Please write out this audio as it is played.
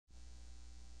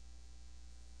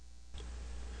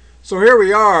So here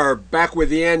we are, back with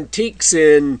the antiques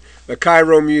in the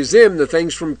Cairo Museum, the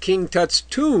things from King Tut's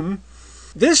tomb.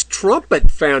 This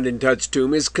trumpet found in Tut's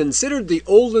tomb is considered the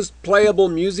oldest playable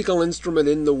musical instrument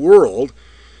in the world.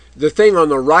 The thing on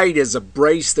the right is a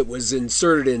brace that was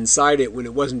inserted inside it when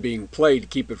it wasn't being played to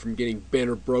keep it from getting bent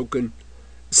or broken.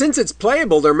 Since it's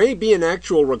playable, there may be an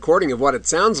actual recording of what it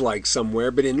sounds like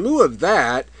somewhere, but in lieu of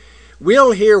that,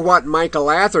 we'll hear what Michael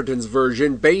Atherton's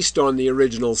version, based on the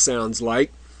original, sounds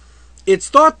like. It's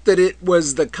thought that it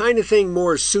was the kind of thing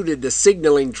more suited to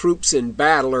signaling troops in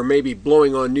battle or maybe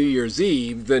blowing on New Year's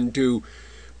Eve than to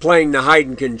playing the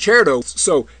Haydn Concerto,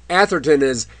 so Atherton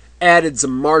has added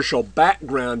some martial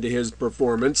background to his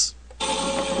performance.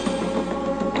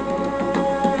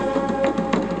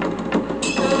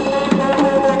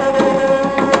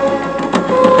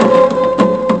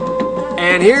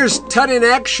 And here's Tut in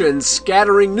action,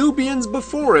 scattering Nubians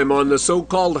before him on the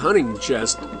so-called hunting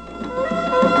chest.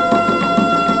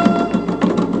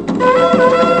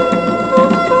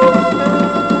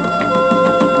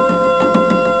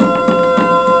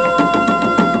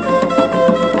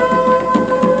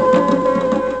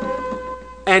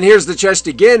 And here's the chest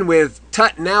again, with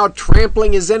Tut now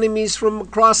trampling his enemies from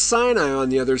across Sinai on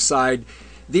the other side.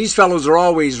 These fellows are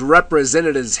always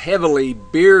represented as heavily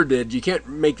bearded. You can't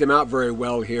make them out very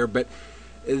well here, but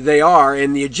they are,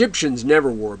 and the Egyptians never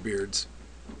wore beards.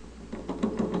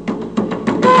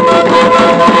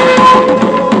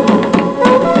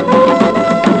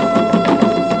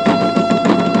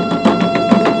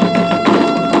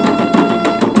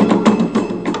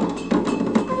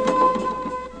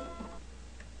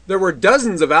 There were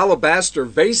dozens of alabaster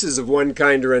vases of one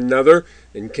kind or another,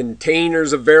 and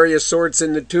containers of various sorts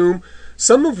in the tomb,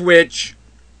 some of which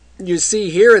you see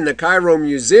here in the Cairo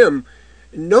Museum.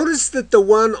 Notice that the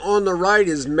one on the right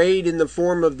is made in the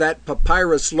form of that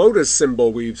papyrus lotus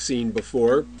symbol we've seen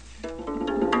before.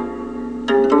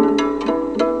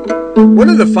 One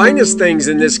of the finest things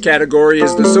in this category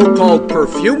is the so-called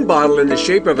perfume bottle in the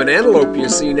shape of an antelope you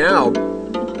see now.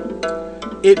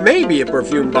 It may be a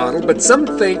perfume bottle, but some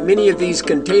think many of these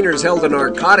containers held a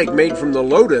narcotic made from the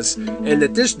lotus, and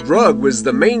that this drug was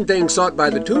the main thing sought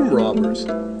by the tomb robbers.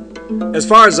 As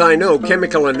far as I know,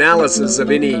 chemical analysis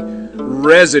of any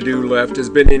residue left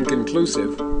has been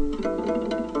inconclusive.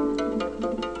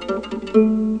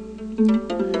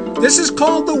 This is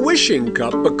called the wishing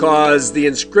cup because the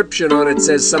inscription on it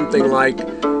says something like,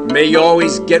 "May you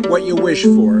always get what you wish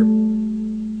for."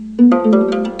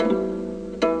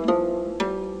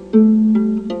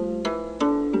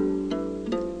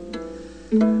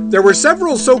 There were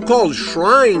several so-called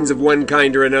shrines of one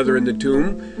kind or another in the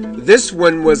tomb. This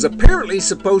one was apparently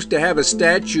supposed to have a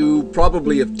statue,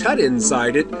 probably of Tut,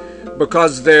 inside it,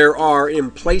 because there are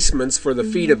emplacements for the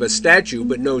feet of a statue,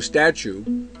 but no statue.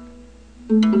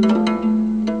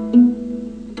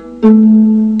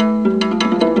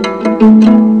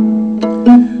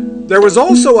 There was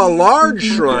also a large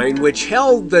shrine which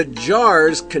held the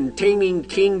jars containing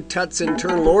King Tut's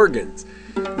internal organs.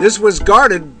 This was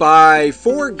guarded by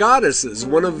 4 goddesses,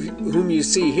 one of whom you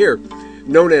see here,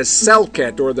 known as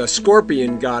Selket, or the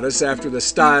scorpion goddess, after the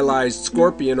stylized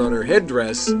scorpion on her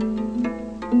headdress.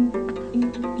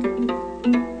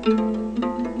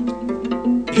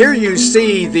 Here you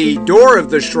see the door of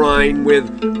the shrine with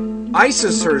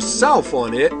Isis herself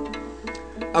on it.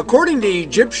 According to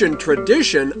Egyptian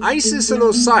tradition, Isis and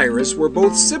Osiris were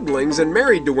both siblings and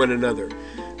married to one another.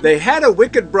 They had a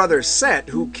wicked brother, Set,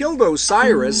 who killed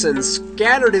Osiris and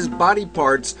scattered his body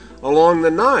parts along the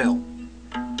Nile.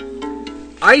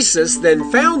 Isis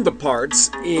then found the parts,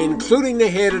 including the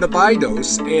head of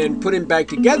Abydos, and put him back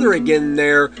together again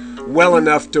there, well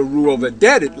enough to rule the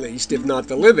dead at least, if not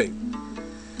the living.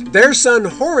 Their son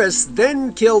Horus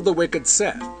then killed the wicked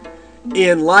Seth.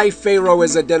 In life, Pharaoh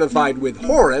is identified with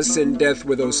Horus, in death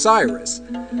with Osiris.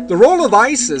 The role of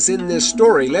Isis in this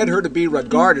story led her to be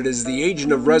regarded as the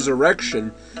agent of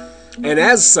resurrection, and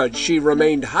as such she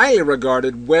remained highly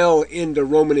regarded well into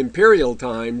Roman imperial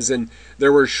times, and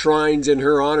there were shrines in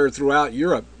her honor throughout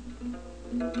Europe.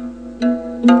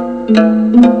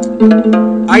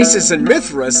 Isis and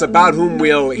Mithras, about whom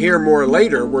we'll hear more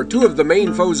later, were 2 of the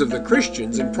main foes of the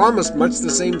Christians and promised much the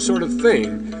same sort of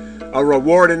thing. A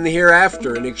reward in the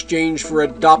hereafter in exchange for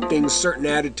adopting certain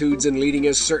attitudes and leading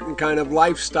a certain kind of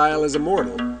lifestyle as a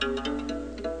mortal.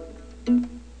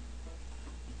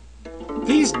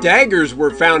 These daggers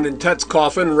were found in Tut's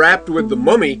coffin, wrapped with the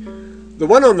mummy. The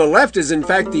one on the left is in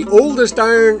fact the oldest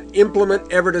iron implement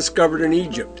ever discovered in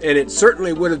Egypt, and it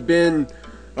certainly would have been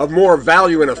of more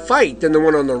value in a fight than the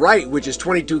one on the right, which is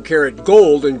 22 karat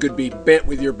gold and could be bent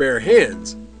with your bare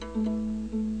hands.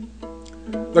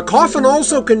 The coffin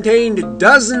also contained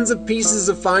dozens of pieces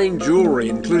of fine jewelry,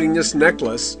 including this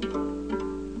necklace.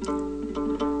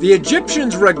 The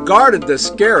Egyptians regarded the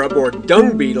scarab, or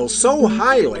dung beetle, so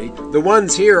highly. The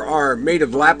ones here are made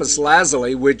of lapis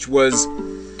lazuli, which was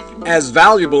as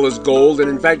valuable as gold, and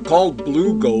in fact called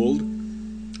blue gold.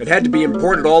 It had to be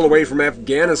imported all the way from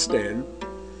Afghanistan,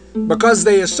 because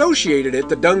they associated it,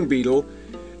 the dung beetle,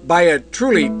 by a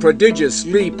truly prodigious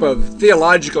leap of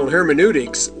theological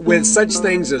hermeneutics with such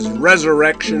things as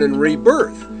resurrection and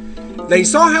rebirth. They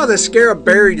saw how the scarab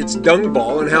buried its dung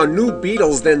ball and how new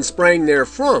beetles then sprang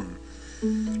therefrom.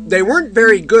 They weren't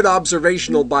very good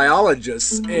observational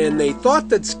biologists, and they thought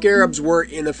that scarabs were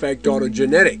in effect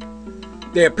autogenetic.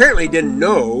 They apparently didn't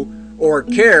know or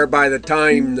care by the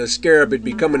time the scarab had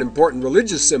become an important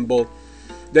religious symbol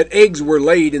that eggs were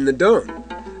laid in the dung.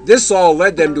 This all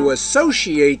led them to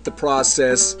associate the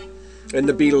process and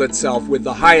the beetle itself with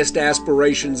the highest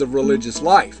aspirations of religious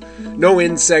life. No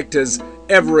insect has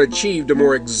ever achieved a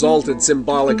more exalted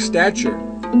symbolic stature.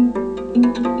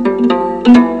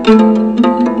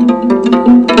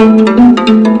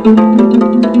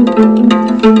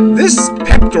 This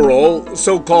pectoral,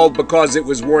 so called because it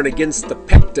was worn against the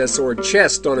pectus or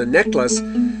chest on a necklace,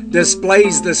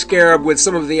 displays the scarab with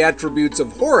some of the attributes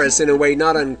of Horus in a way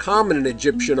not uncommon in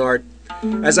Egyptian art.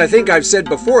 As I think I've said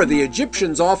before, the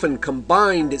Egyptians often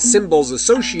combined symbols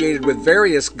associated with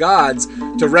various gods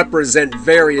to represent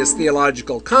various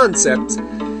theological concepts,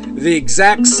 the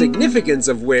exact significance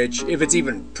of which, if it's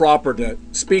even proper to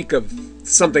speak of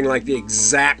something like the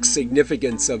exact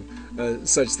significance of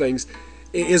such things,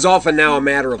 is often now a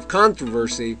matter of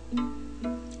controversy.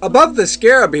 Above the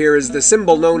scarab here is the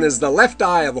symbol known as the left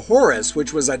eye of Horus,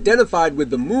 which was identified with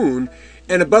the moon,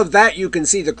 and above that you can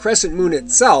see the crescent moon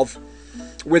itself,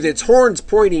 with its horns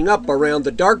pointing up around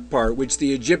the dark part, which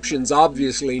the Egyptians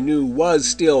obviously knew was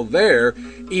still there,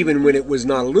 even when it was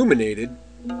not illuminated.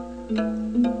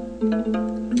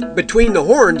 Between the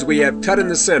horns we have Tut in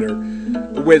the center,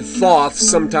 with Thoth,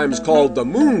 sometimes called the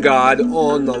moon god,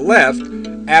 on the left,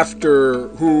 after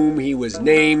whom he was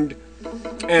named,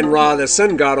 and Ra, the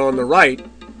sun god, on the right.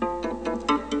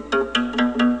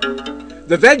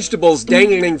 The vegetables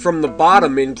dangling from the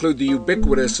bottom include the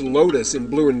ubiquitous lotus in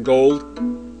blue and gold.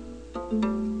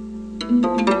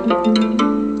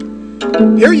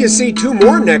 Here you see two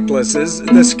more necklaces.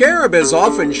 The scarab is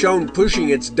often shown pushing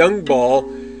its dung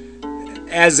ball,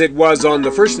 as it was on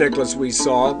the first necklace we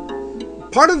saw.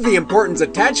 Part of the importance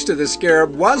attached to the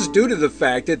scarab was due to the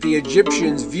fact that the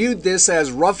Egyptians viewed this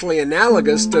as roughly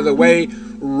analogous to the way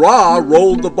Ra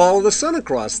rolled the ball of the sun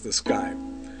across the sky.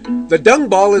 The dung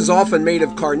ball is often made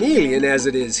of carnelian, as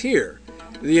it is here.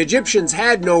 The Egyptians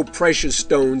had no precious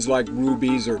stones like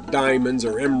rubies or diamonds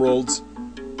or emeralds.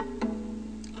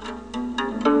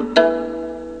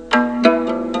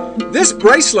 This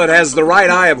bracelet has the right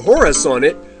eye of Horus on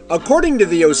it. According to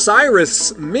the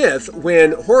Osiris myth,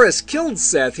 when Horus killed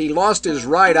Seth, he lost his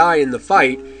right eye in the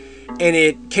fight, and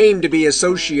it came to be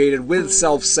associated with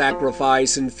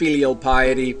self-sacrifice and filial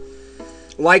piety.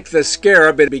 Like the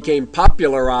scarab, it became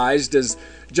popularized as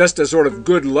just a sort of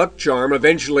good luck charm,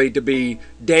 eventually to be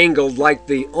dangled like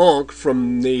the Ankh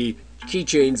from the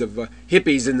keychains of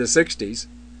hippies in the 60s.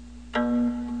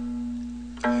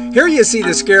 Here you see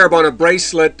the scarab on a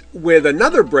bracelet with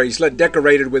another bracelet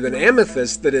decorated with an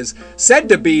amethyst that is said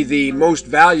to be the most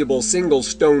valuable single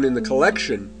stone in the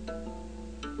collection.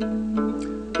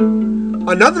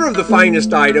 Another of the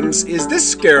finest items is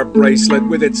this scarab bracelet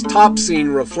with its top seen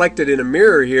reflected in a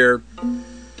mirror here.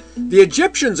 The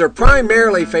Egyptians are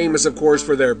primarily famous, of course,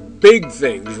 for their big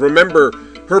things. Remember,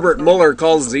 Herbert Muller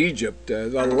calls Egypt the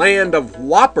land of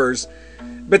whoppers,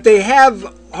 but they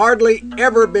have hardly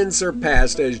ever been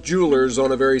surpassed as jewelers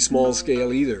on a very small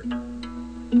scale either.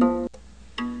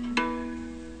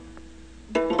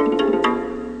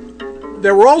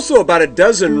 There were also about a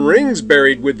dozen rings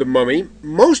buried with the mummy.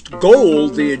 Most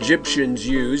gold the Egyptians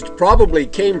used probably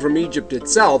came from Egypt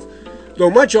itself, though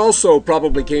much also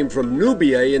probably came from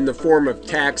Nubia in the form of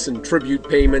tax and tribute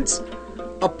payments.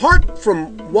 Apart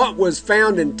from what was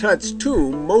found in Tut's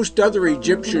tomb, most other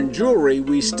Egyptian jewelry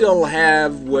we still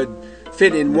have would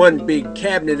fit in one big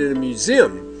cabinet in a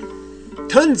museum.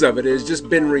 Tons of it has just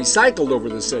been recycled over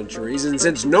the centuries, and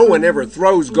since no one ever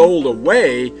throws gold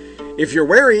away, if you're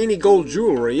wearing any gold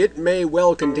jewelry, it may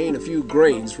well contain a few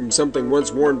grains from something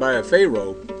once worn by a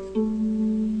pharaoh.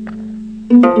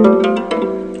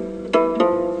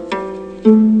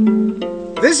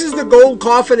 This is the gold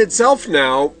coffin itself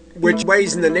now, which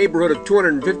weighs in the neighborhood of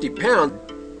 250 pounds.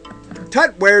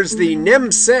 Tut wears the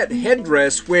Nemset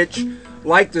headdress, which,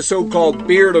 like the so-called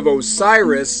beard of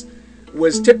Osiris,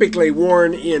 was typically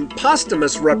worn in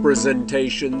posthumous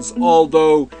representations,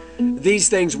 although these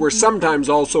things were sometimes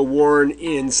also worn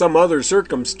in some other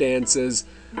circumstances.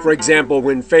 For example,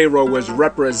 when Pharaoh was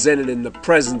represented in the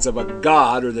presence of a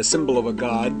god or the symbol of a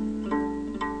god.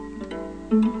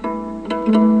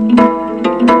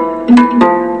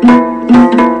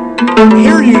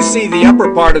 Here you see the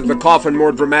upper part of the coffin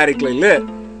more dramatically lit.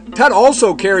 Tut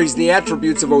also carries the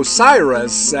attributes of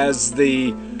Osiris as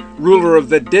the ruler of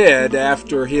the dead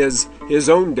after his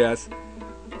own death.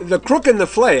 The crook and the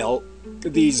flail,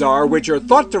 these are, which are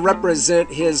thought to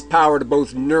represent his power to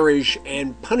both nourish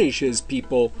and punish his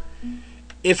people.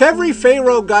 If every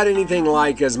pharaoh got anything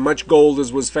like as much gold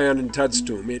as was found in Tut's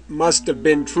tomb, it must have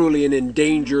been truly an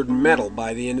endangered metal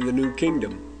by the end of the New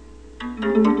Kingdom.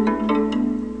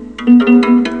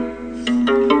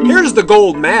 Here's the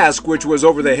gold mask which was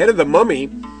over the head of the mummy.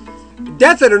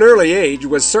 Death at an early age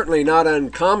was certainly not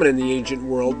uncommon in the ancient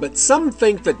world, but some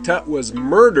think that Tut was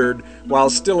murdered while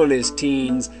still in his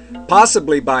teens,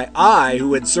 possibly by Ai,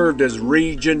 who had served as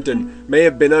regent and may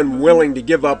have been unwilling to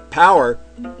give up power.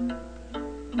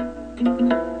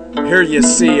 Here you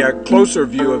see a closer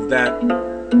view of that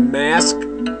mask.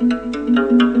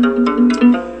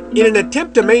 In an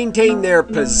attempt to maintain their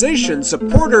position,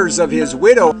 supporters of his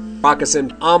widow,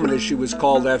 Rakuten Amun as she was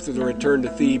called after the return to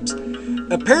Thebes,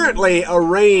 apparently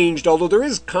arranged, although there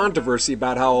is controversy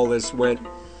about how all this went,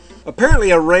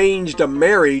 apparently arranged a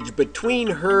marriage between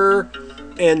her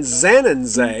and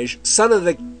Zananzaj, son of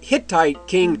the Hittite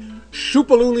king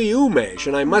Shupaluli-Umesh,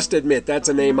 and I must admit that's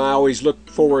a name I always look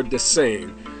forward to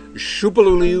saying,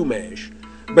 Shupaluli-Umesh.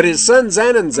 But his son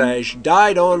Zananzaj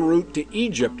died en route to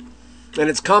Egypt, and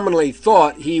it's commonly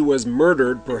thought he was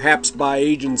murdered, perhaps by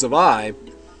agents of Ai.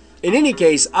 In any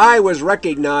case, Ai was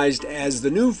recognized as the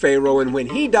new pharaoh, and when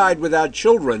he died without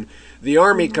children, the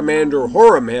army commander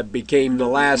Horemheb became the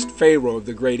last pharaoh of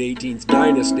the great 18th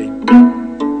dynasty.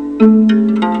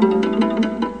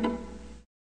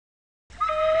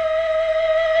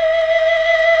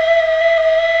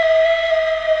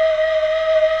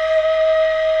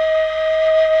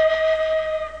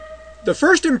 The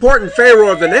first important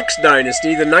pharaoh of the next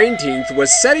dynasty, the 19th,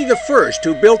 was Seti I,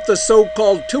 who built the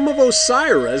so-called Tomb of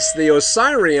Osiris, the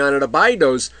Osirion at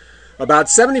Abydos, about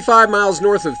 75 miles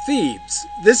north of Thebes.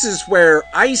 This is where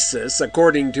Isis,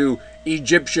 according to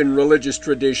Egyptian religious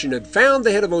tradition, had found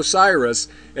the head of Osiris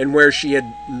and where she had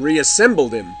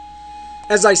reassembled him.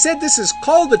 As I said, this is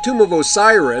called the Tomb of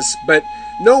Osiris, but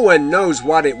no one knows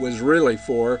what it was really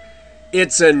for.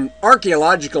 It's an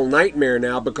archaeological nightmare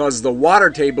now because the water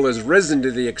table has risen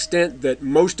to the extent that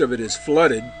most of it is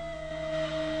flooded.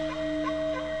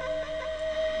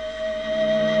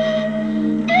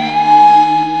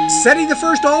 Seti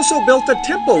I also built a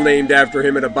temple named after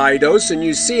him at Abydos, and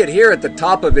you see it here at the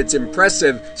top of its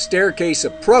impressive staircase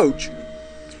approach.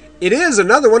 It is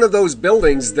another one of those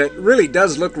buildings that really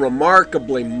does look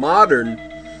remarkably modern.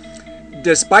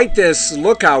 Despite this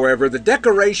look, however, the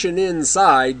decoration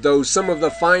inside, though some of the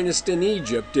finest in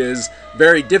Egypt, is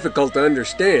very difficult to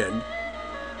understand.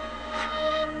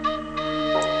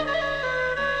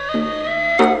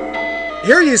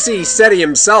 Here you see Seti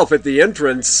himself at the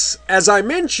entrance. As I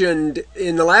mentioned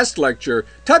in the last lecture,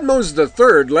 Thutmose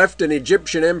III left an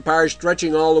Egyptian empire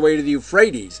stretching all the way to the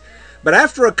Euphrates. But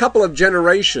after a couple of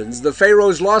generations, the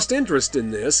pharaohs lost interest in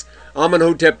this.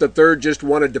 Amenhotep III just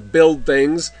wanted to build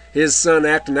things, his son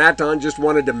Akhenaten just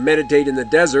wanted to meditate in the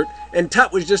desert, and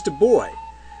Tut was just a boy.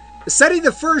 Seti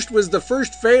I was the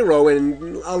first pharaoh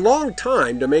in a long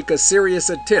time to make a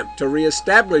serious attempt to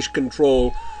reestablish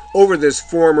control over this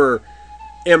former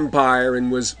empire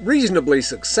and was reasonably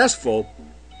successful.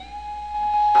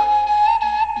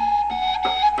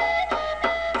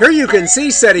 Here you can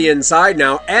see Seti inside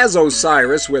now as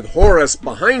Osiris with Horus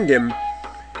behind him.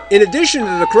 In addition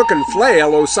to the crook and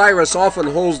flail, Osiris often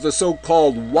holds the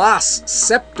so-called Was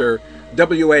scepter,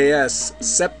 W-A-S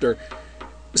scepter,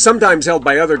 sometimes held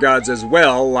by other gods as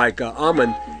well, like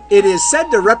Amun. It is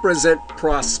said to represent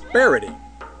prosperity.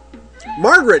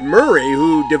 Margaret Murray,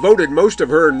 who devoted most of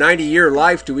her 90-year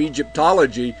life to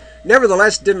Egyptology,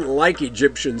 nevertheless didn't like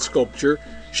Egyptian sculpture.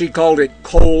 She called it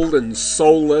cold and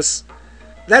soulless.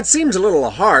 That seems a little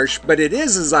harsh, but it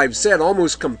is, as I've said,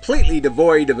 almost completely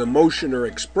devoid of emotion or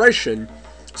expression,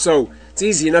 so it's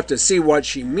easy enough to see what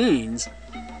she means.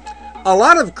 A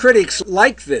lot of critics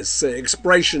like this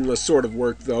expressionless sort of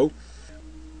work, though.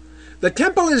 The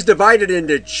temple is divided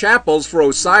into chapels for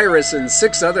Osiris and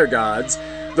 6 other gods,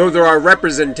 though there are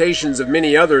representations of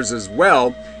many others as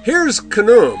well. Here's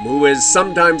Khnum, who is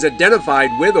sometimes identified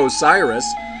with Osiris.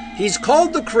 He's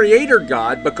called the Creator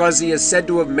God because he is said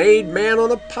to have made man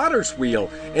on a potter's wheel,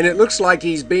 and it looks like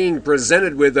he's being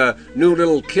presented with a new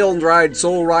little kiln-dried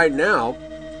soul right now.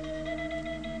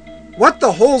 What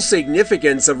the whole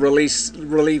significance of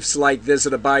reliefs like this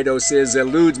at Abydos is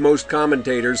eludes most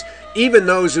commentators, even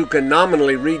those who can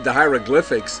nominally read the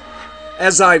hieroglyphics.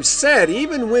 As I've said,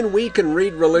 even when we can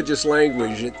read religious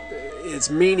language, its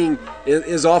meaning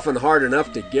is often hard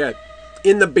enough to get.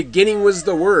 In the beginning was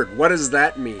the Word. What does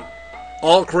that mean?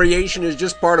 All creation is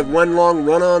just part of one long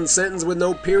run-on sentence with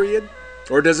no period?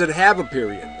 Or does it have a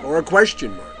period? Or a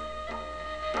question mark?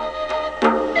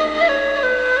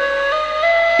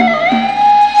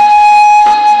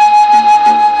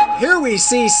 Here we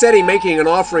see Seti making an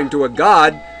offering to a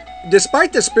god.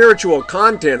 Despite the spiritual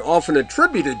content often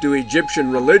attributed to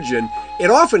Egyptian religion, it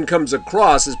often comes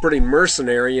across as pretty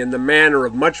mercenary in the manner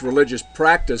of much religious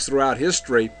practice throughout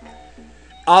history.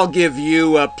 I'll give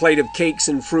you a plate of cakes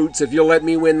and fruits if you'll let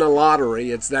me win the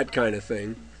lottery. It's that kind of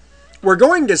thing. We're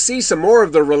going to see some more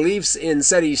of the reliefs in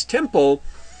Seti's temple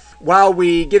while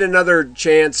we get another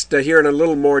chance to hear in a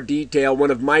little more detail one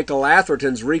of Michael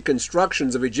Atherton's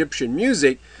reconstructions of Egyptian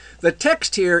music. The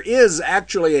text here is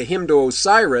actually a hymn to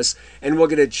Osiris, and we'll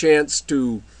get a chance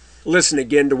to listen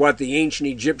again to what the ancient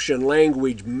Egyptian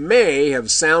language may have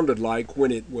sounded like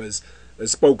when it was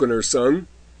spoken or sung.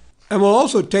 And we'll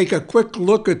also take a quick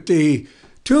look at the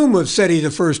tomb of Seti I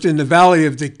in the Valley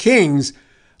of the Kings.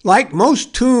 Like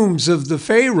most tombs of the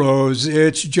pharaohs,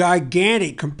 it's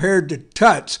gigantic compared to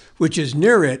Tut's, which is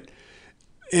near it,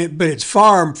 but it's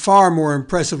far, far more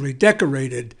impressively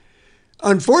decorated.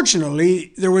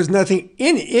 Unfortunately, there was nothing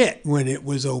in it when it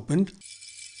was opened.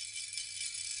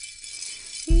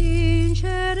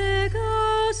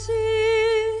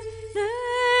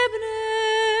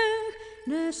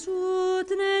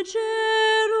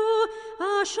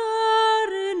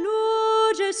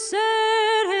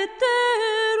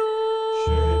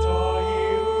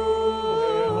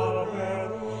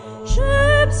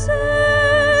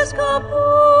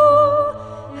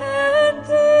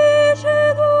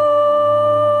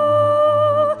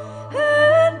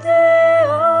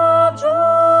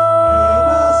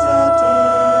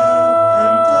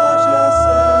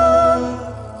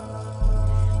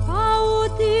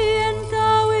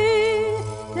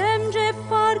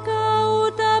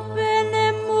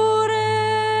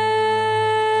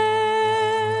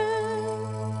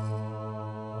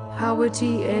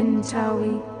 Hawati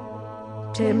entawi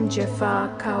tem jefa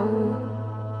kau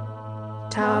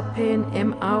ta pen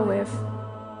em awef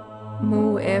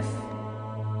mu f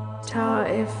ta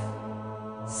f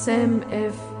sem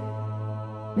f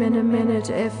menemenet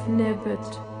f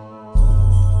nebet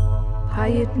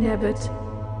hayit nebet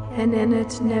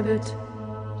henenet nebet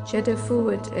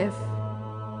jedefuet f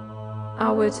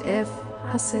awet f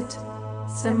haset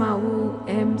semau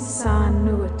em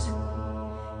sanuet.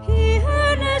 He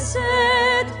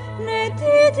said,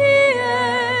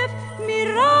 Netitief,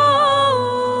 Mirau,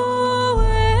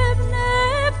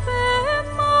 Ebnefem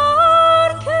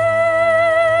Market,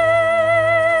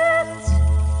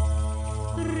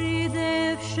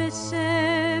 Ridef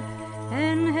Shesep,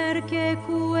 En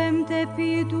Herkekuem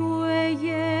Tepidu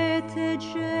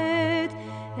Eyetejet,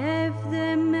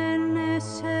 Evdemen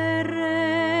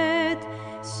Eseret,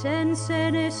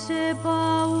 Sensen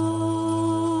Esebau.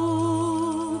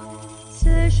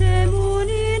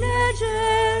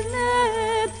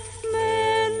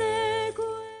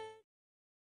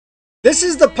 This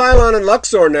is the pylon in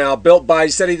Luxor now, built by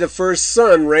Seti I's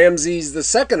son, Ramses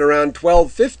II, around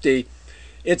 1250.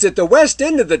 It's at the west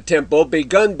end of the temple,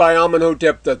 begun by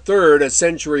Amenhotep III a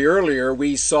century earlier.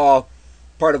 We saw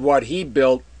part of what he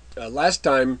built last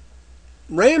time.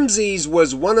 Ramses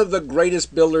was one of the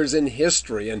greatest builders in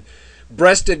history, and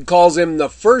Breasted calls him the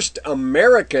first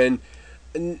American.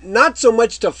 Not so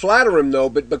much to flatter him, though,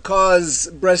 but because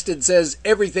Breasted says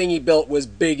everything he built was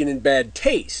big and in bad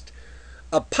taste.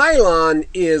 A pylon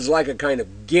is like a kind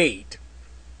of gate.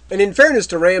 And in fairness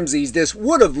to Ramses, this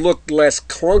would have looked less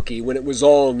clunky when it was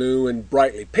all new and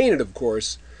brightly painted, of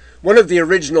course. One of the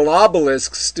original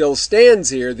obelisks still stands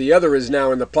here. The other is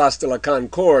now in the Place de la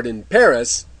Concorde in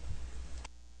Paris.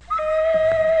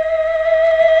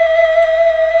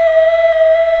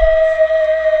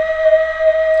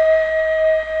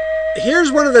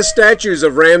 Here's one of the statues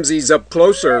of Ramses up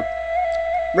closer.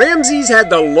 Ramses had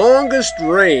the longest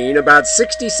reign, about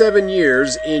 67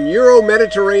 years, in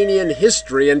Euro-Mediterranean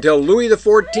history until Louis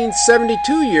XIV's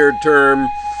 72-year term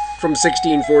from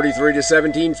 1643 to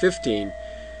 1715.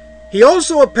 He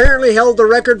also apparently held the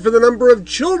record for the number of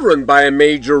children by a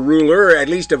major ruler, at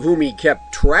least of whom he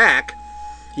kept track.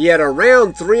 He had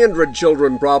around 300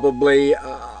 children probably,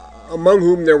 among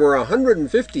whom there were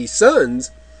 150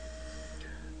 sons,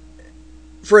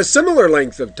 for a similar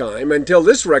length of time, until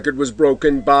this record was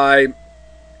broken by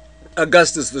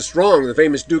Augustus the Strong, the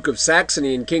famous Duke of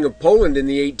Saxony and King of Poland in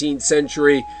the 18th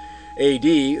century AD,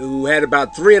 who had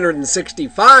about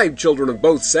 365 children of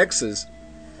both sexes.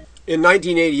 In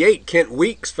 1988, Kent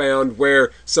Weeks found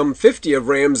where some 50 of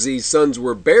Ramses' sons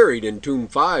were buried in Tomb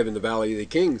 5 in the Valley of the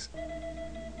Kings.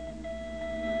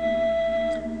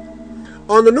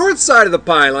 On the north side of the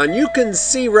pylon, you can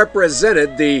see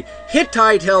represented the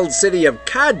Hittite-held city of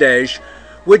Kadesh,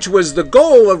 which was the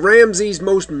goal of Ramses'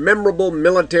 most memorable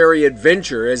military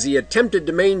adventure as he attempted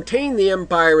to maintain the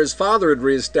empire his father had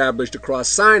reestablished across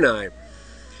Sinai.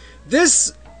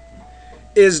 This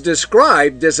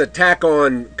attack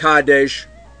on Kadesh,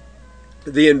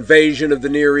 the invasion of the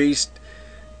Near East,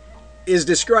 is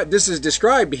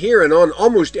described here and on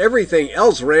almost everything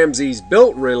else Ramses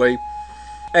built, really,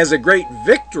 as a great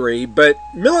victory, but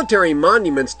military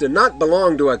monuments do not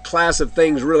belong to a class of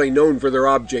things really known for their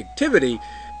objectivity,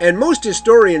 and most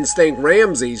historians think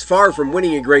Ramses, far from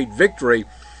winning a great victory,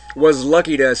 was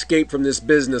lucky to escape from this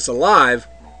business alive.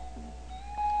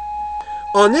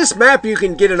 On this map you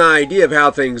can get an idea of how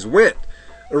things went.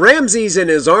 Ramses and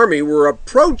his army were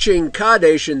approaching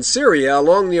Kadesh in Syria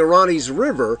along the Orontes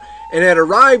River and had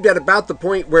arrived at about the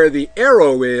point where the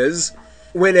arrow is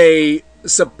when a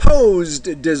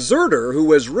supposed deserter who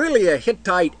was really a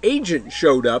Hittite agent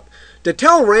showed up to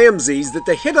tell Ramses that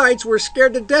the Hittites were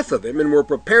scared to death of him and were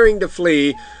preparing to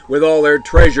flee with all their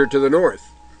treasure to the north.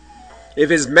 If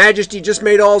His Majesty just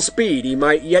made all speed, he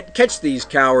might yet catch these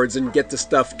cowards and get the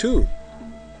stuff too.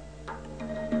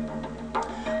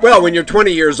 Well, when you're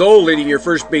 20 years old leading your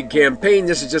first big campaign,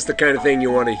 this is just the kind of thing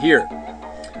you want to hear.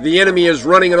 The enemy is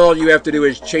running and all you have to do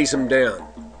is chase him down.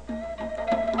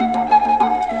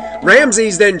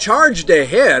 Ramses then charged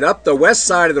ahead up the west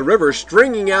side of the river,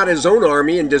 stringing out his own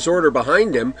army in disorder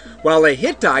behind him, while the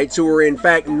Hittites, who were in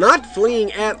fact not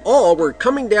fleeing at all, were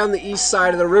coming down the east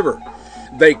side of the river.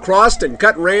 They crossed and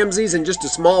cut Ramses and just a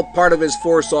small part of his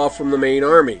force off from the main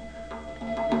army.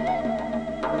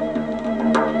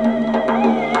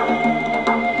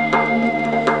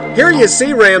 Here you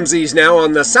see Ramses now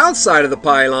on the south side of the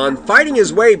pylon, fighting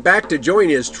his way back to join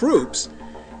his troops.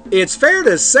 It's fair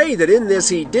to say that in this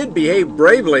he did behave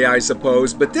bravely, I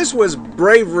suppose, but this was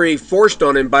bravery forced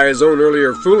on him by his own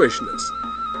earlier foolishness.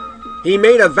 He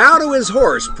made a vow to his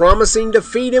horse, promising to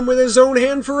feed him with his own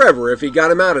hand forever if he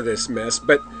got him out of this mess,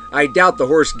 but I doubt the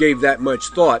horse gave that much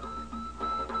thought.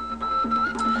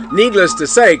 Needless to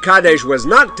say, Kadesh was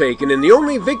not taken, and the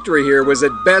only victory here was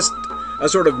at best a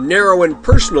sort of narrow and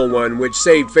personal one which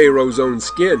saved Pharaoh's own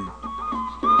skin.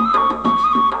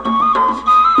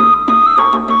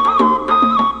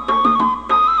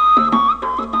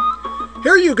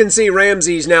 Here you can see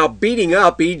Ramses now beating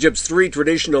up Egypt's three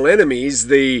traditional enemies,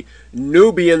 the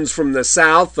Nubians from the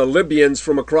south, the Libyans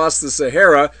from across the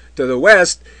Sahara to the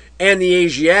west, and the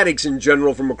Asiatics in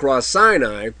general from across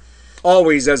Sinai,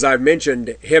 always, as I've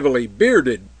mentioned, heavily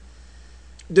bearded.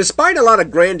 Despite a lot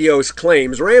of grandiose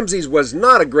claims, Ramses was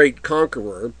not a great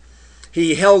conqueror.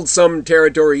 He held some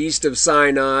territory east of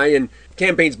Sinai and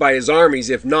campaigns by his armies,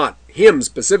 if not him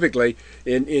specifically,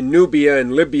 in Nubia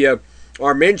and Libya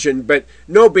are mentioned, but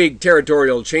no big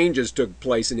territorial changes took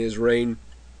place in his reign.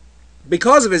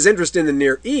 Because of his interest in the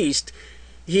Near East,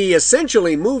 he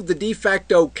essentially moved the de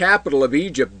facto capital of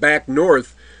Egypt back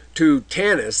north to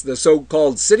Tanis, the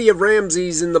so-called city of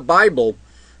Ramses in the Bible,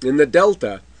 in the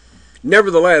Delta.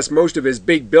 Nevertheless, most of his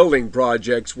big building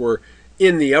projects were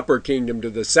in the Upper Kingdom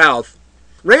to the south.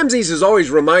 Ramses has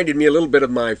always reminded me a little bit of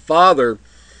my father.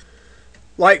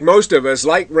 Like most of us,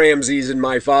 like Ramses and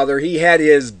my father, he had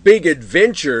his big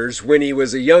adventures when he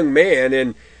was a young man,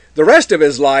 and the rest of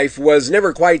his life was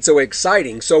never quite so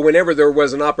exciting. So whenever there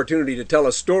was an opportunity to tell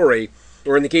a story,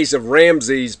 or in the case of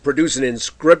Ramses, produce an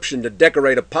inscription to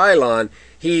decorate a pylon,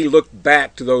 he looked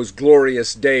back to those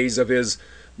glorious days of his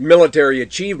military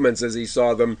achievements as he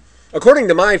saw them. According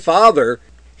to my father,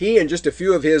 he and just a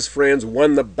few of his friends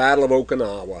won the Battle of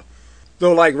Okinawa.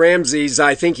 Though like Ramses,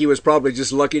 I think he was probably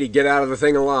just lucky to get out of the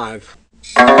thing alive.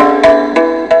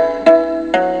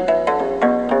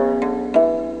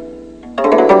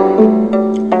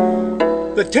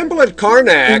 The temple at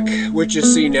Karnak, which you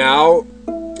see now,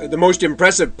 the most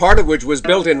impressive part of which was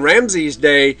built in Ramses'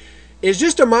 day, is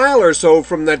just a mile or so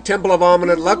from the Temple of Amun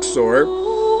at Luxor,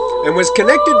 and was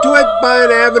connected to it by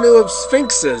an avenue of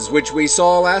sphinxes, which we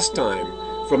saw last time,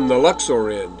 from the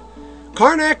Luxor end.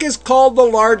 Karnak is called the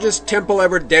largest temple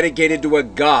ever dedicated to a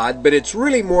god, but it's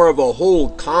really more of a whole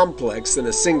complex than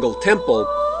a single temple.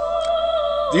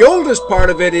 The oldest part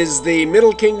of it is the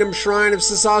Middle Kingdom shrine of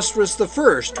Sesostris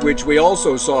I, which we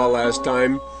also saw last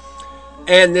time.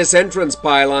 And this entrance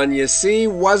pylon, you see,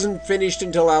 wasn't finished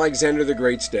until Alexander the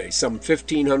Great's day, some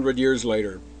 1,500 years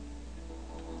later.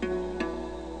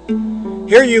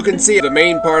 Here you can see the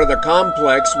main part of the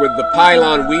complex with the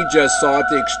pylon we just saw at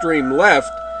the extreme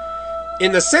left.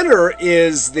 In the center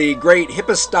is the great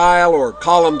hypostyle or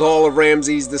columned hall of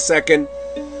Ramses II,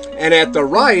 and at the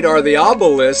right are the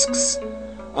obelisks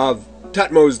of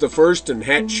Thutmose I and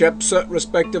Hatshepsut,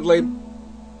 respectively.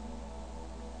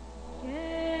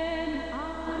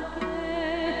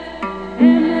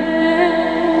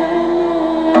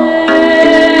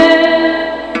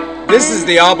 This is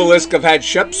the obelisk of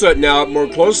Hatshepsut now up more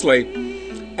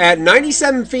closely. At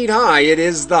 97 feet high, it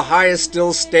is the highest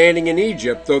still standing in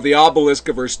Egypt, though the obelisk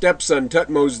of her stepson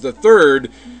Thutmose III,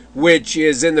 which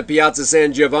is in the Piazza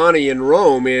San Giovanni in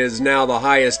Rome, is now the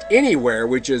highest anywhere,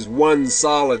 which is one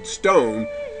solid stone.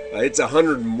 It's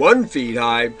 101 feet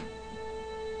high.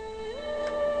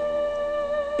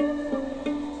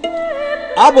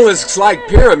 Obelisks, like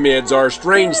pyramids, are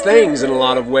strange things in a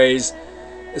lot of ways.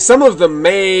 Some of the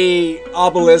May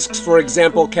obelisks, for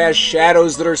example, cast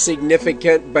shadows that are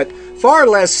significant, but far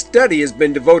less study has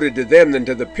been devoted to them than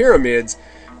to the pyramids.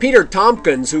 Peter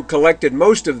Tompkins, who collected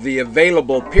most of the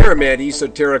available pyramid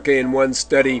esoterica in one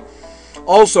study,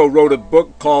 also wrote a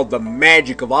book called The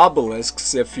Magic of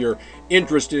Obelisks, if you're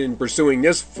interested in pursuing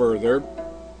this further.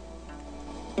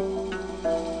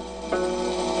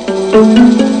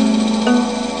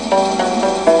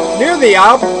 Near the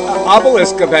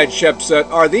obelisk of Hatshepsut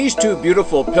are these two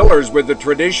beautiful pillars with the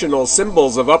traditional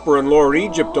symbols of Upper and Lower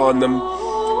Egypt on them,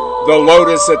 the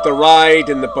lotus at the right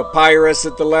and the papyrus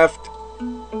at the left.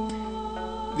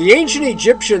 The ancient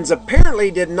Egyptians apparently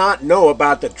did not know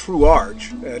about the true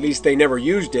arch, at least they never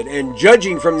used it, and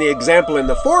judging from the example in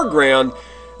the foreground,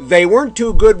 they weren't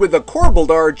too good with the corbelled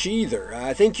arch either.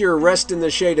 I think your rest in the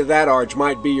shade of that arch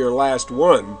might be your last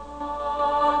one.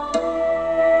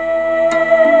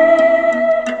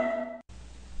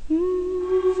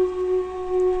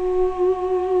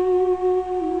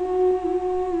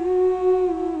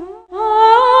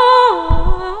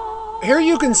 Here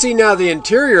you can see now the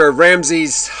interior of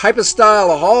Ramses'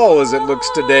 hypostyle hall as it looks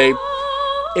today.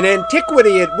 In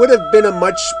antiquity, it would have been a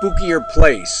much spookier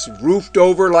place, roofed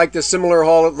over like the similar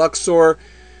hall at Luxor,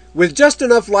 with just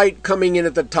enough light coming in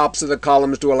at the tops of the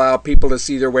columns to allow people to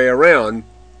see their way around.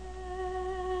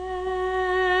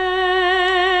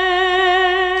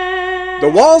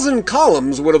 The walls and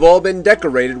columns would have all been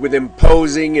decorated with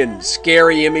imposing and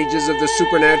scary images of the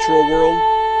supernatural world.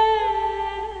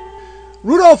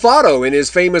 Rudolf Otto, in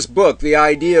his famous book, The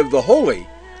Idea of the Holy,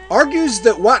 argues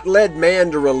that what led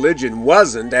man to religion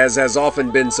wasn't, as has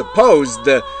often been supposed,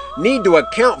 the need to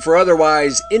account for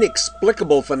otherwise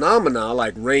inexplicable phenomena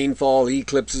like rainfall,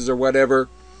 eclipses, or whatever.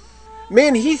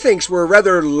 Men, he thinks, were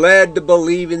rather led to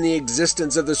believe in the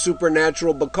existence of the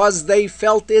supernatural because they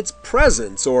felt its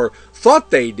presence, or thought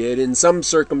they did in some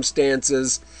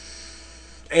circumstances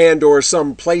and or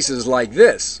some places like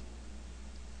this.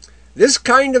 This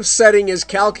kind of setting is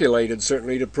calculated,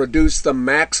 certainly, to produce the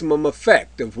maximum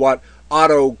effect of what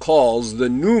Otto calls the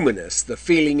numinous, the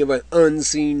feeling of an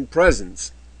unseen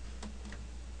presence.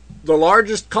 The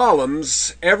largest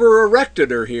columns ever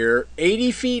erected are here,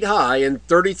 80 feet high and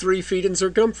 33 feet in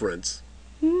circumference.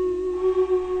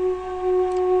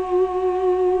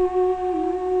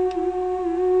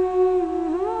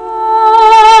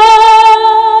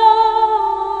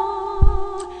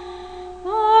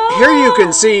 Here you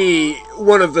can see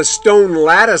one of the stone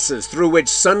lattices through which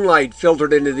sunlight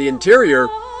filtered into the interior.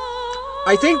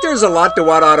 I think there's a lot to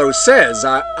what Otto says.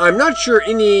 I'm not sure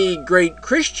any great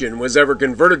Christian was ever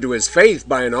converted to his faith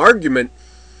by an argument.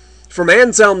 From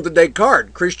Anselm to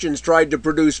Descartes, Christians tried to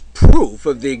produce proof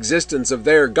of the existence of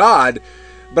their God,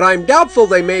 but I'm doubtful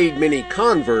they made many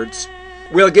converts.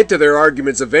 We'll get to their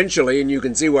arguments eventually, and you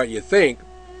can see what you think.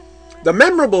 The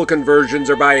memorable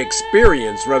conversions are by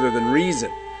experience rather than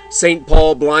reason. St.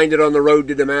 Paul blinded on the road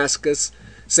to Damascus,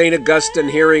 St. Augustine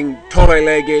hearing Tolle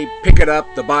Lege, pick it up,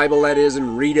 the Bible that is,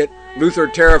 and read it, Luther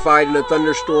terrified in a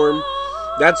thunderstorm,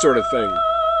 that sort of thing.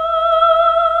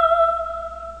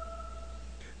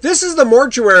 This is the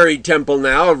mortuary temple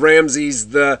now of Ramses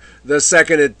the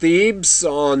Second at Thebes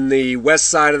on the west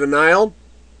side of the Nile,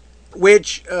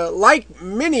 which, like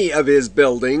many of his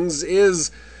buildings,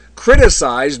 is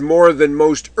criticized more than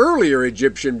most earlier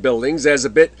Egyptian buildings as a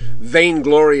bit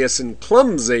vainglorious and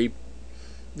clumsy.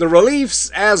 The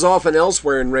reliefs, as often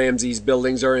elsewhere in Ramses'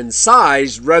 buildings, are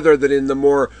incised rather than in the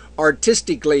more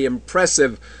artistically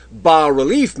impressive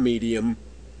bas-relief medium.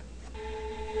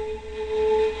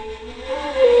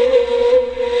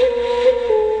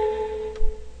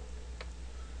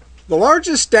 The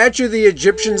largest statue the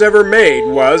Egyptians ever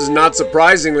made was, not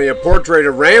surprisingly, a portrait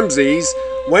of Ramses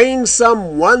weighing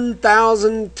some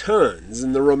 1,000 tons,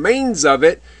 and the remains of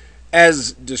it,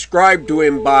 as described to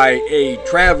him by a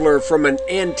traveler from an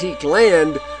antique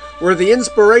land, were the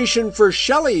inspiration for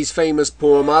Shelley's famous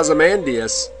poem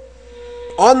Ozymandias.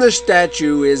 On the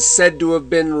statue is said to have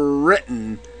been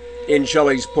written, in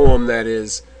Shelley's poem that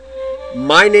is,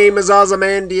 "My name is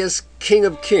Ozymandias, King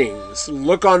of Kings.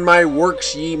 Look on my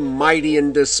works, ye mighty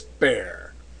in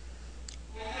despair."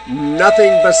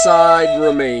 Nothing beside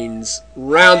remains.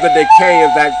 Round the decay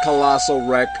of that colossal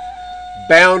wreck,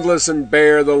 boundless and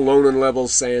bare, the lone and level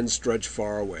sands stretch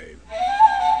far away.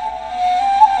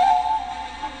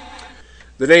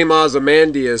 The name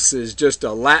Ozymandias is just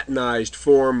a Latinized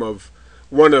form of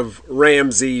one of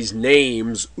Ramses'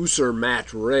 names,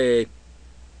 Usur-mat-re.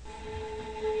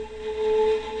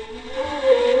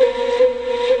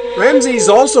 Ramses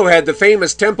also had the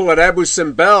famous temple at Abu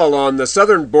Simbel on the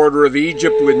southern border of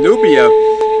Egypt with Nubia,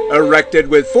 erected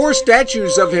with 4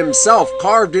 statues of himself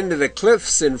carved into the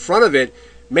cliffs in front of it,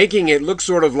 making it look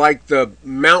sort of like the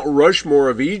Mount Rushmore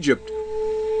of Egypt.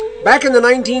 Back in the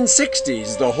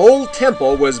 1960s, the whole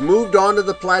temple was moved onto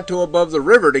the plateau above the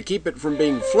river to keep it from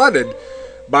being flooded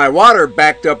by water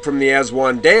backed up from the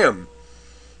Aswan Dam.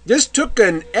 This took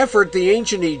an effort the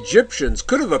ancient Egyptians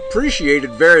could have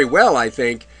appreciated very well, I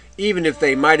think, even if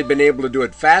they might have been able to do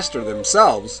it faster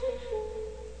themselves.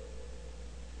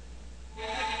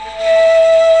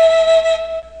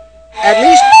 At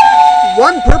least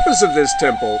one purpose of this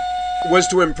temple was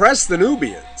to impress the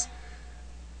Nubians.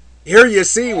 Here you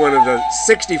see one of the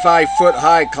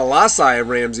 65-foot-high colossi of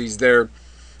Ramses there,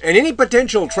 and any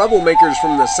potential troublemakers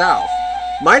from the south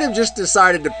might have just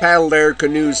decided to paddle their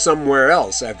canoes somewhere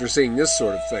else after seeing this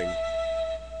sort of thing.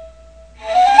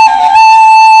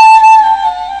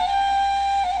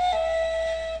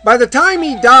 By the time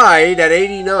he died at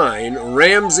 89,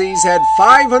 Ramses had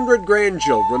 500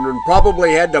 grandchildren and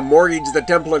probably had to mortgage the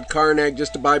temple at Karnak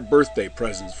just to buy birthday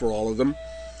presents for all of them.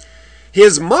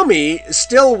 His mummy,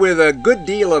 still with a good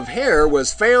deal of hair,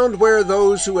 was found where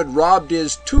those who had robbed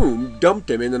his tomb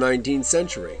dumped him in the 19th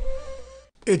century.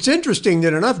 It's interesting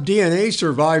that enough DNA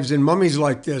survives in mummies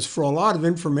like this for a lot of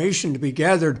information to be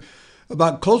gathered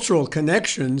about cultural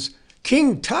connections.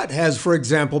 King Tut has, for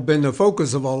example, been the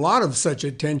focus of a lot of such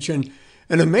attention,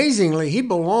 and amazingly, he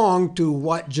belonged to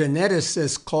what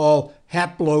geneticists call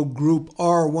haplogroup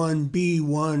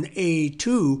R1b1A2,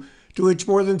 to which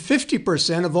more than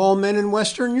 50% of all men in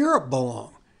Western Europe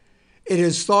belong. It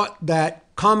is thought that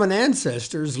common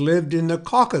ancestors lived in the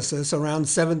Caucasus around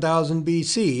 7000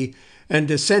 BC, and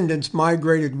descendants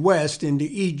migrated west into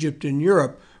Egypt and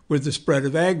Europe with the spread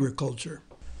of agriculture.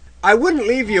 I wouldn't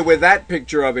leave you with that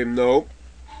picture of him, though.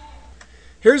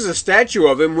 Here's a statue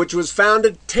of him which was found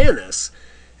at Tanis.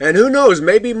 And who knows,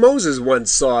 maybe Moses once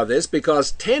saw this,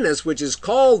 because Tanis, which is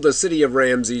called the city of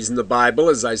Ramses in the Bible,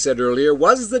 as I said earlier,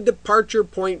 was the departure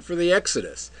point for the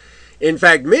Exodus. In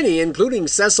fact, many, including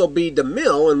Cecil B.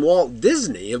 DeMille and Walt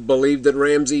Disney, have believed that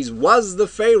Ramses was the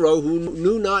Pharaoh who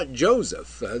knew not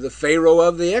Joseph, the Pharaoh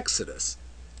of the Exodus.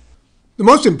 The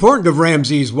most important of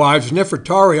Ramses' wives,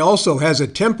 Nefertari, also has a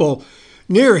temple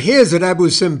near his at Abu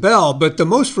Simbel, but the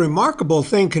most remarkable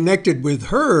thing connected with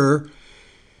her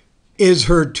is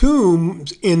her tomb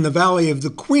in the Valley of the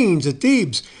Queens at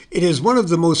Thebes. It is one of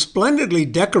the most splendidly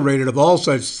decorated of all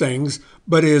such things,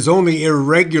 but is only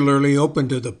irregularly open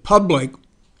to the public.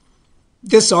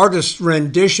 This artist's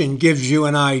rendition gives you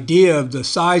an idea of the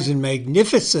size and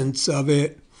magnificence of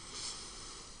it.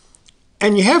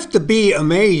 And you have to be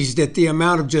amazed at the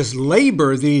amount of just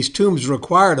labor these tombs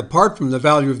required apart from the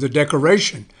value of the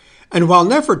decoration. And while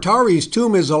Nefertari's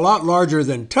tomb is a lot larger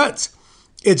than Tut's,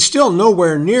 it's still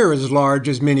nowhere near as large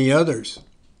as many others.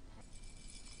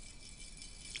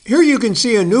 Here you can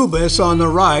see Anubis on the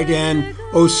right and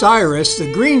Osiris,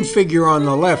 the green figure on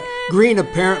the left. Green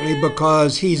apparently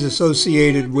because he's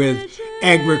associated with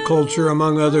agriculture,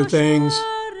 among other things.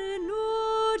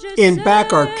 In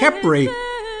back are Khepri,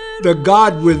 the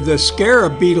god with the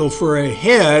scarab beetle for a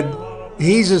head.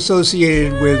 He's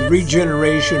associated with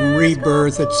regeneration,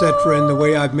 rebirth, etc. in the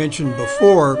way I've mentioned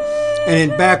before.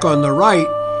 And in back on the right,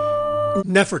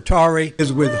 Nefertari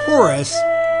is with Horus.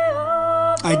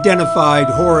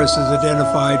 Horus is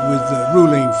identified with the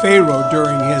ruling pharaoh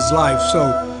during his life,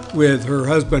 so with her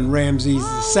husband Ramses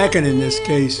II in this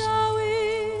case.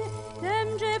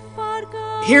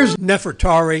 Here's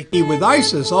Nefertari with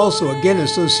Isis, also again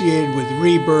associated with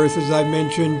rebirth, as I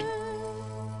mentioned.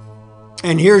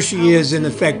 And here she is in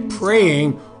effect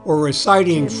praying or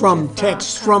reciting from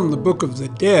texts from the Book of the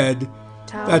Dead.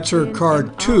 That's her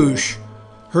card Tush.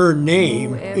 her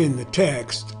name in the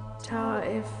text.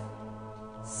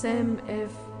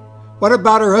 What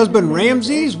about her husband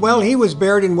Ramses? Well, he was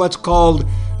buried in what's called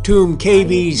Tomb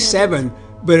KV7,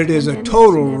 but it is a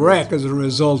total wreck as a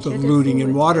result of looting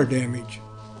and water damage.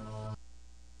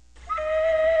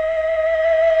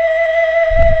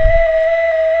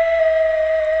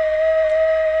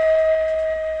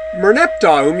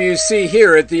 Merneptah, whom you see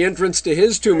here at the entrance to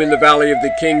his tomb in the Valley of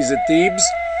the Kings at Thebes,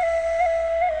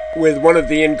 with one of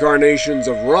the incarnations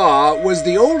of Ra, was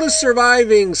the oldest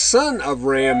surviving son of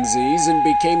Ramses and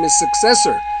became his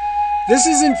successor. This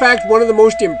is in fact one of the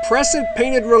most impressive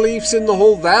painted reliefs in the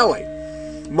whole valley.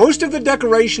 Most of the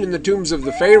decoration in the tombs of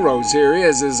the pharaohs here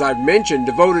is, as I've mentioned,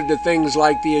 devoted to things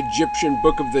like the Egyptian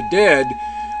Book of the Dead,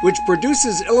 which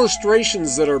produces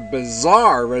illustrations that are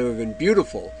bizarre rather than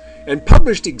beautiful, and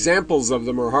published examples of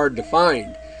them are hard to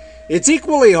find. It's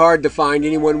equally hard to find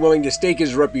anyone willing to stake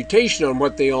his reputation on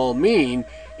what they all mean,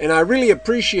 and I really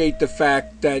appreciate the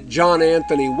fact that John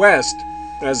Anthony West,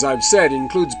 as I've said,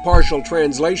 includes partial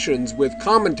translations with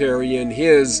commentary in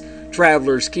his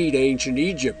Traveler's Key to Ancient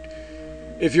Egypt.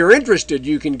 If you're interested,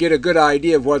 you can get a good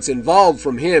idea of what's involved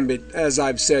from him, but as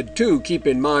I've said too, keep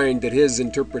in mind that his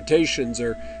interpretations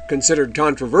are considered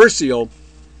controversial.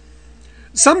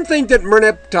 Some think that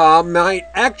Merneptah might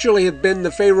actually have been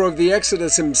the Pharaoh of the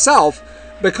Exodus himself,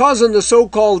 because on the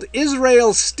so-called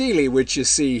Israel Stele, which you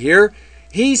see here,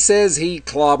 he says he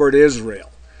clobbered Israel.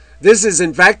 This is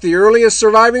in fact the earliest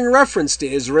surviving reference to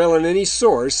Israel in any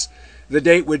source. The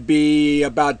date would be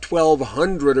about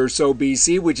 1200 or so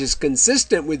BC, which is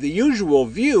consistent with the usual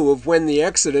view of when the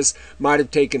Exodus might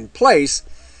have taken place,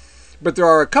 but there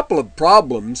are a couple of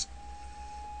problems.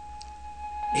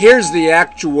 Here's the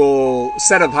actual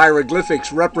set of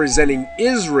hieroglyphics representing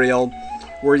Israel,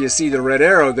 where you see the red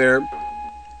arrow there.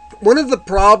 One of the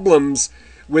problems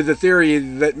with the theory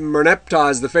that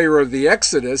Merneptah is the Pharaoh of the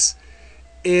Exodus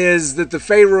is that the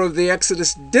Pharaoh of the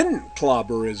Exodus didn't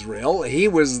clobber Israel. He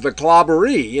was the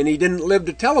clobberee, and he didn't live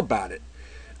to tell about it.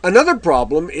 Another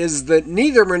problem is that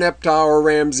neither Merneptah or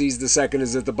Ramses II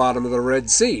is at the bottom of the Red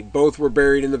Sea. Both were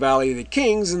buried in the Valley of the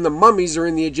Kings, and the mummies are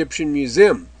in the Egyptian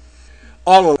Museum.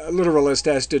 All a literalist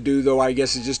has to do, though, I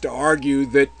guess, is just to argue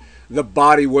that the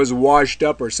body was washed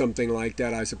up or something like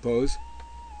that, I suppose.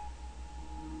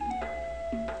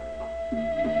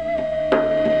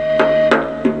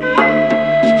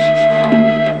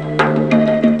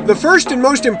 The first and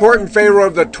most important pharaoh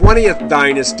of the 20th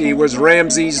dynasty was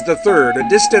Ramses III, a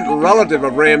distant relative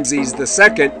of Ramses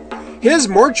II. His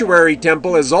mortuary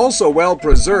temple is also well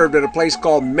preserved at a place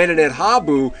called Medinet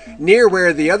Habu, near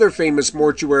where the other famous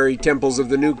mortuary temples of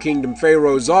the New Kingdom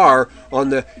pharaohs are, on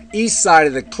the east side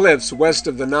of the cliffs west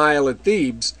of the Nile at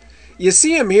Thebes. You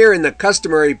see him here in the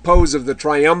customary pose of the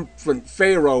triumphant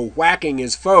pharaoh whacking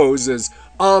his foes as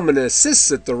Amun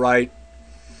assists at the right.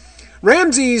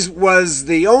 Ramses was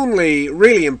the only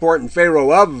really important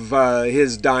pharaoh of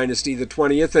his dynasty, the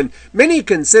 20th, and many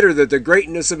consider that the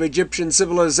greatness of Egyptian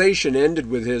civilization ended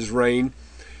with his reign.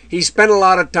 He spent a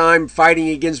lot of time fighting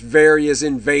against various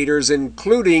invaders,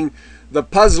 including the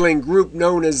puzzling group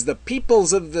known as the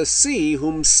Peoples of the Sea,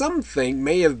 whom some think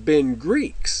may have been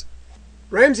Greeks.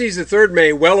 Ramses III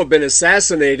may well have been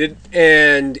assassinated,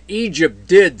 and Egypt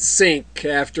did sink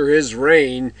after his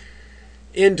reign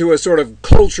into a sort of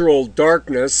cultural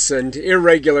darkness and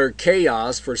irregular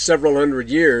chaos for several hundred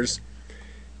years.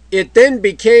 It then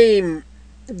became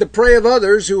the prey of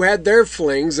others who had their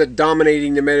flings at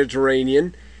dominating the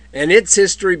Mediterranean, and its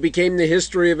history became the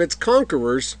history of its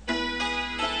conquerors.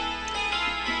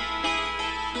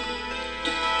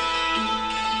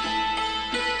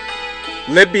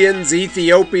 Libyans,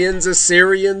 Ethiopians,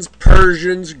 Assyrians,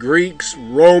 Persians, Greeks,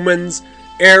 Romans,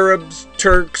 Arabs,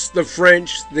 Turks, the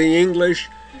French, the English.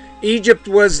 Egypt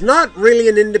was not really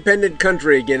an independent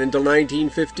country again until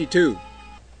 1952.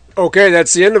 Okay,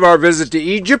 that's the end of our visit to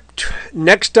Egypt.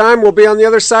 Next time we'll be on the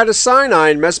other side of Sinai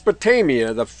in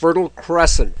Mesopotamia, the Fertile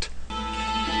Crescent.